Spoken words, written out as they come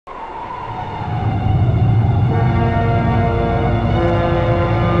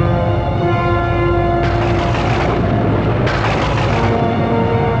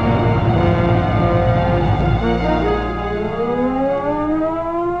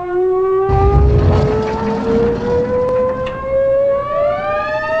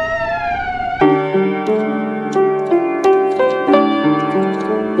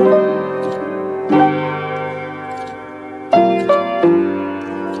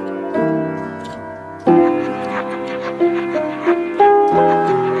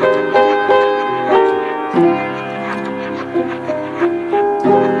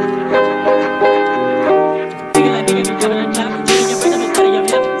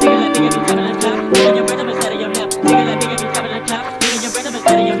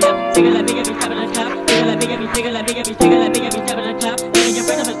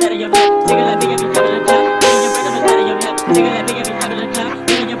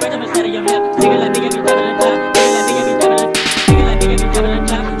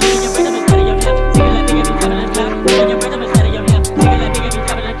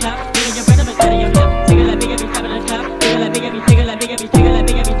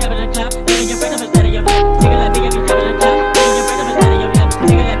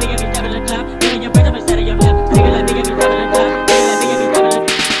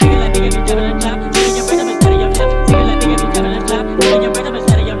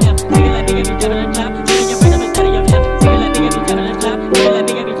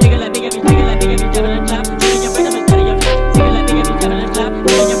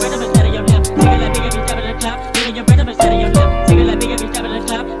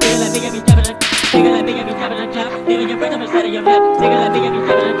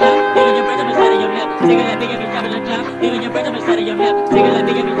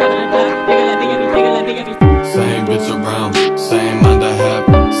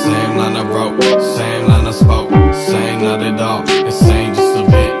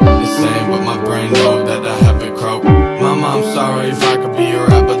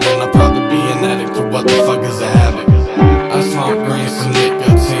some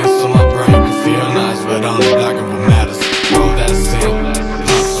nicotine so my brain can feel nice, but only blocking what matters. Know that it's sin.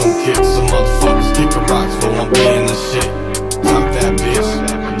 Pop some kicks, some motherfuckers kicking rocks for one being the shit. Talk that bitch,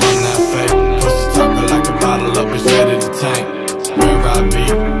 run that fake. Pussy talking like a bottle up, it's ready to tank. Where I be,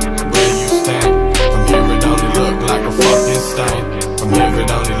 where you stand. From here it only look like a fucking stain. From here it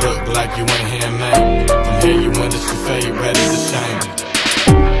only look like you ain't handmade. From here you industry fade, ready to shame.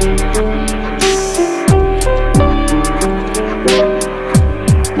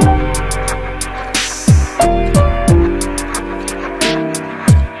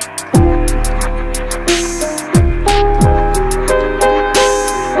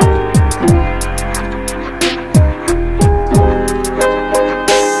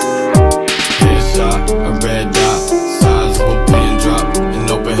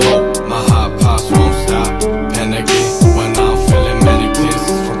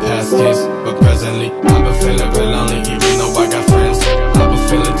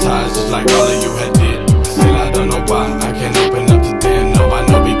 Like all of you had did. Still I don't know why I can't open up to them. No, I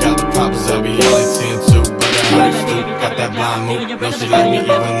know we got the problems that we only tend to, but I heard you got that blind move. No, she like me even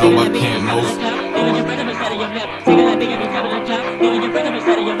though I can't move.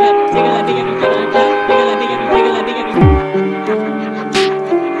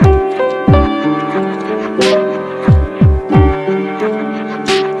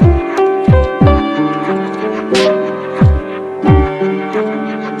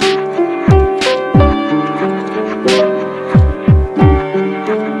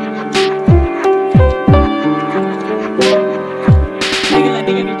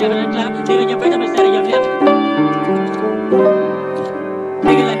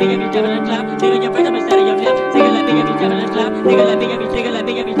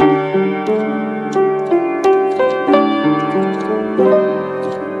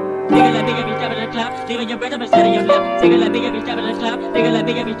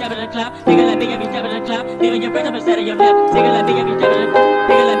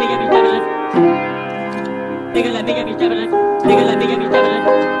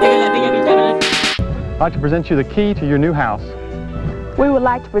 I'd like to present you the key to your new house. We would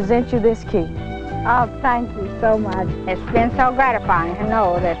like to present you this key. Oh, thank you so much. It's been so gratifying to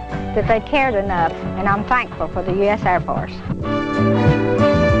know that they cared enough, and I'm thankful for the U.S. Air Force.